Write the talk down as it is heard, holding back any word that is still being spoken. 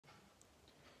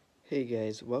Hey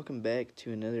guys, welcome back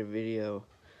to another video.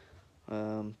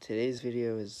 Today's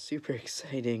video is super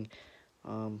exciting.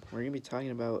 We're going to be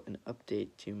talking about an update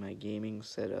to my gaming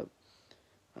setup.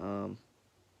 I'm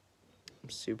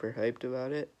super hyped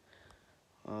about it.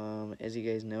 As you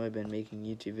guys know, I've been making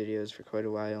YouTube videos for quite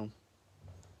a while.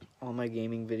 All my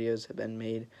gaming videos have been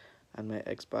made on my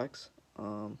Xbox.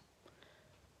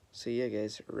 So yeah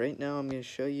guys, right now I'm going to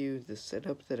show you the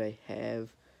setup that I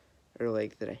have, or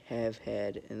that I have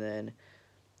had, and then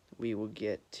we will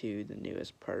get to the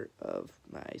newest part of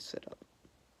my setup.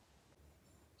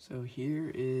 So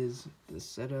here is the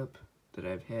setup that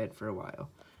I've had for a while.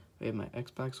 I have my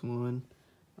Xbox One,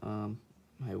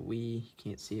 my Wii, you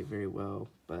can't see it very well,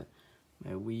 but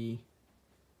my Wii,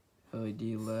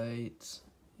 LED lights,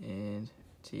 and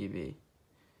TV.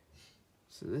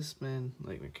 So this been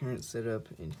like my current setup.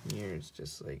 In here is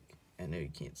just like, I know you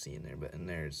can't see in there, but in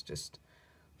there is just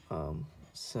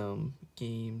some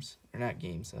games, or not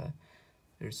games,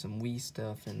 there's some Wii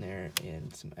stuff in there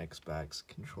and some Xbox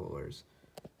controllers.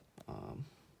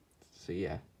 So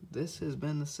yeah, this has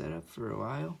been the setup for a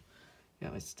while.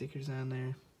 Got my stickers on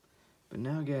there. But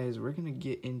now guys, we're gonna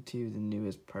get into the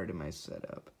newest part of my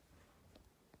setup.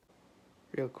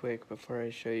 Real quick, before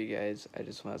I show you guys, I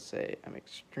just want to say I'm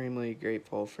extremely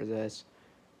grateful for this,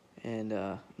 and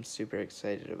I'm super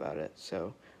excited about it.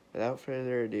 So without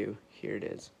further ado, here it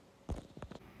is.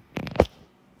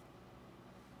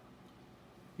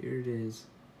 Here it is,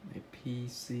 my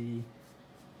PC.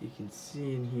 You can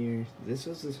see in here, this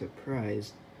was a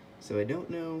surprise, so I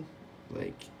don't know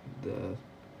like the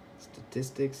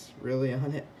statistics really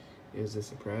on it. It was a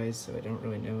surprise, so I don't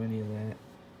really know any of that.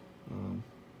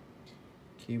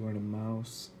 Keyboard and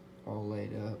mouse all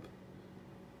light up.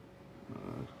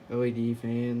 LED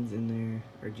fans in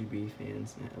there, RGB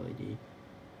fans, not LED.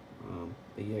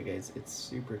 But yeah guys, it's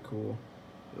super cool.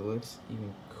 It looks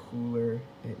even cooler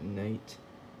at night.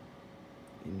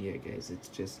 And yeah guys,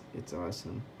 it's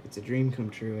awesome. It's a dream come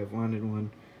true. I've wanted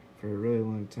one for a really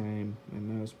long time. My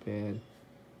mouse pad,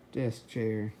 desk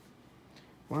chair.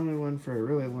 Wanted one for a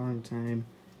really long time,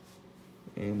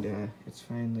 and it's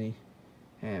finally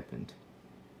happened.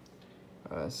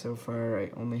 So far I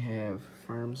only have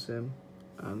Farm Sim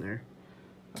on there.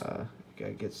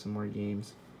 Gotta get some more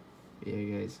games. But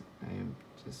yeah guys, I am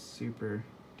just super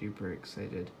duper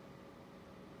excited.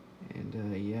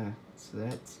 And yeah, so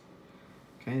that's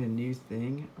kind of new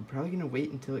thing. I'm probably gonna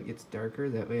wait until it gets darker,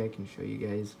 that way I can show you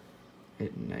guys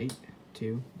at night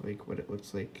too, like what it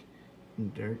looks like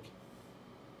in the dark.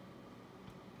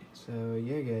 So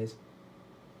yeah guys,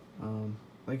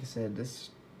 like I said,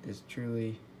 this is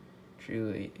truly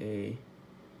a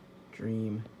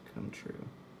dream come true.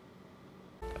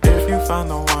 If you found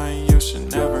the one, you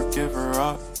should never give her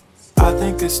up. I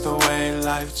think it's the way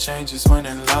life changes when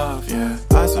in love, yeah.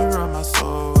 I surround my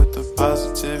soul with the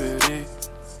positivity.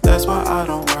 That's why I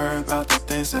don't worry about the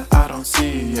things that I don't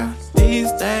see, yeah.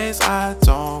 These days I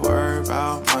don't worry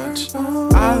about much.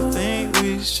 I think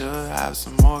we should have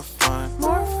some more fun.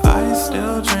 I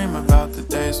still dream about the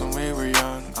days when we were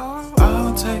young.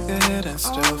 I'll take a hit and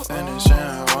still finish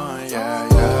in one, yeah,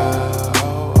 yeah.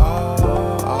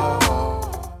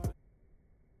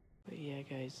 But yeah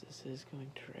guys, this is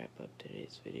going to wrap up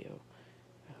today's video.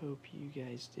 I hope you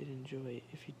guys did enjoy it.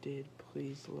 If you did,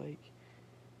 please like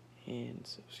and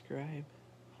subscribe.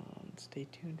 Stay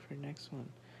tuned for next one.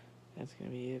 That's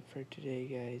gonna be it for today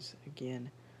guys.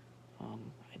 Again,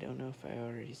 I don't know if I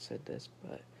already said this,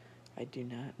 but I do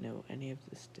not know any of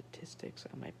the statistics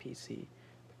on my PC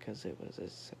because it was a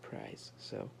surprise.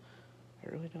 So I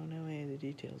really don't know any of the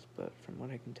details, but from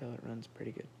what I can tell, it runs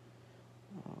pretty good.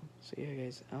 So yeah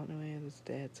guys, I don't know any of the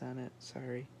stats on it,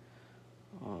 sorry.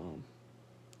 So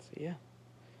yeah,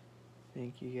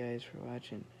 thank you guys for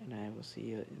watching, and I will see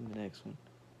you in the next one.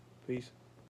 Peace.